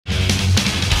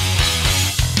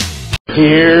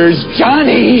Here's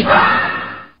Johnny!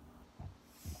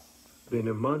 Been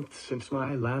a month since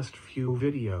my last few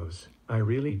videos. I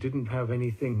really didn't have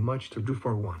anything much to do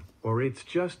for one, or it's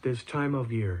just this time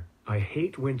of year. I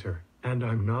hate winter, and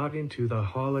I'm not into the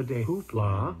holiday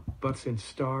hoopla, but since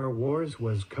Star Wars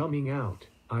was coming out,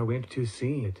 I went to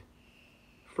see it.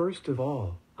 First of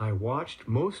all, I watched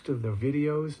most of the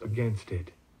videos against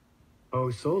it.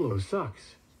 Oh, Solo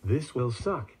sucks. This will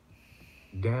suck.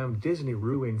 Damn, Disney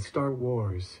ruined Star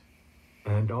Wars.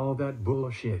 And all that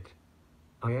bullshit.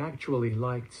 I actually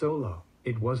liked Solo.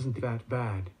 It wasn't that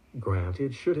bad.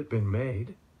 Granted, should it been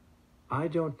made? I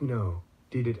don't know.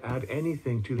 Did it add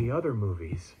anything to the other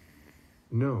movies?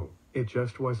 No, it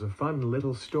just was a fun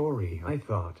little story, I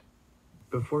thought.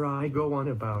 Before I go on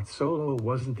about Solo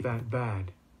wasn't that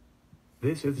bad.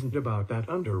 This isn't about that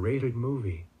underrated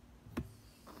movie.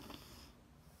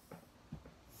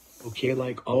 Okay,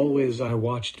 like always, I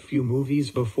watched few movies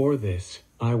before this.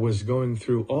 I was going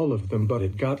through all of them, but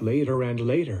it got later and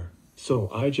later.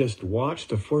 So I just watched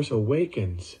The Force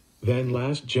Awakens, then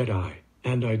Last Jedi,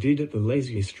 and I did it the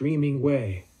lazy streaming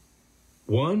way.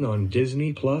 One on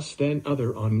Disney Plus, then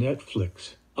other on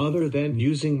Netflix, other than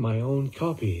using my own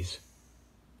copies.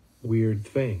 Weird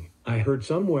thing, I heard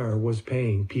somewhere was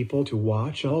paying people to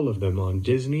watch all of them on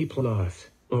Disney Plus.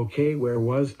 Okay, where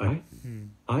was I?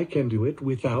 I can do it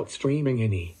without streaming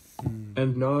any.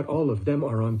 And not all of them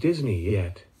are on Disney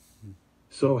yet.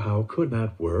 So how could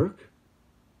that work?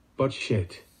 But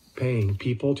shit, paying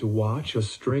people to watch a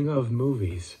string of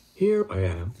movies. Here I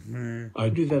am. I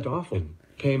do that often.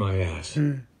 Pay my ass.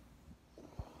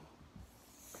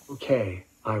 Okay,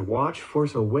 I watch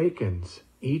Force Awakens.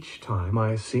 Each time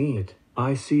I see it,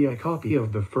 I see a copy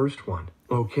of the first one.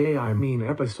 Okay, I mean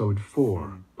episode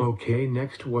 4. Okay,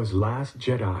 next was Last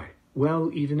Jedi.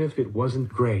 Well, even if it wasn't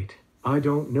great, I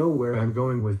don't know where I'm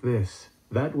going with this.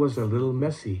 That was a little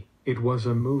messy. It was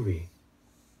a movie.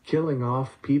 Killing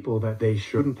off people that they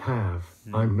shouldn't have.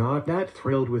 I'm not that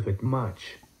thrilled with it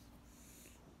much.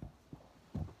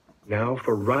 Now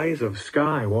for Rise of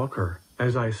Skywalker.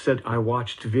 As I said, I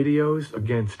watched videos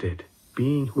against it.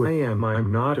 Being who I am,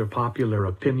 I'm not a popular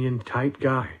opinion type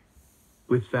guy.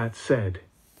 With that said,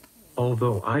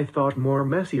 although I thought more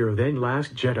messier than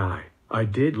Last Jedi, I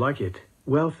did like it.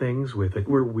 Well, things with it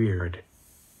were weird.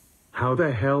 How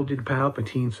the hell did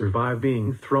Palpatine survive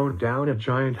being thrown down a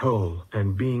giant hole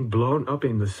and being blown up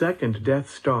in the second Death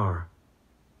Star?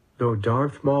 Though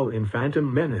Darth Maul in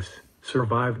Phantom Menace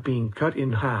survived being cut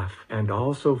in half and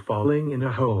also falling in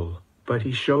a hole, but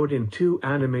he showed in 2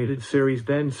 animated series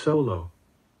then Solo.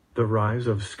 The Rise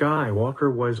of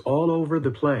Skywalker was all over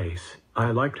the place.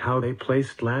 I liked how they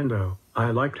placed Lando.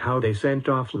 I liked how they sent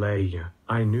off Leia.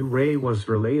 I knew Rey was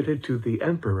related to the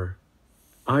Emperor.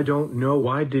 I don't know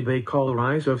why did they call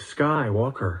Rise of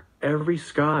Skywalker. Every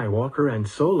Skywalker and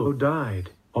Solo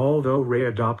died. Although Rey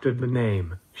adopted the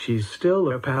name, she's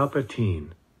still a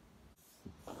Palpatine.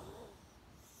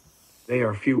 There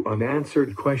are few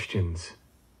unanswered questions.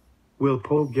 Will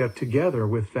Poe get together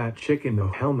with that chick in the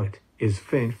helmet? Is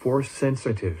Finn Force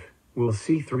sensitive? Will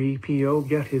C-3PO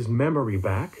get his memory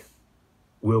back?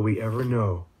 Will we ever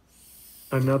know?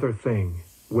 Another thing,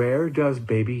 where does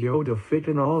Baby Yoda fit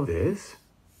in all this?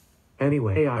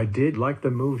 Anyway, I did like the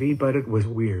movie, but it was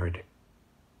weird.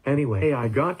 Anyway, I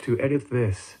got to edit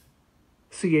this.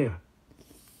 See ya.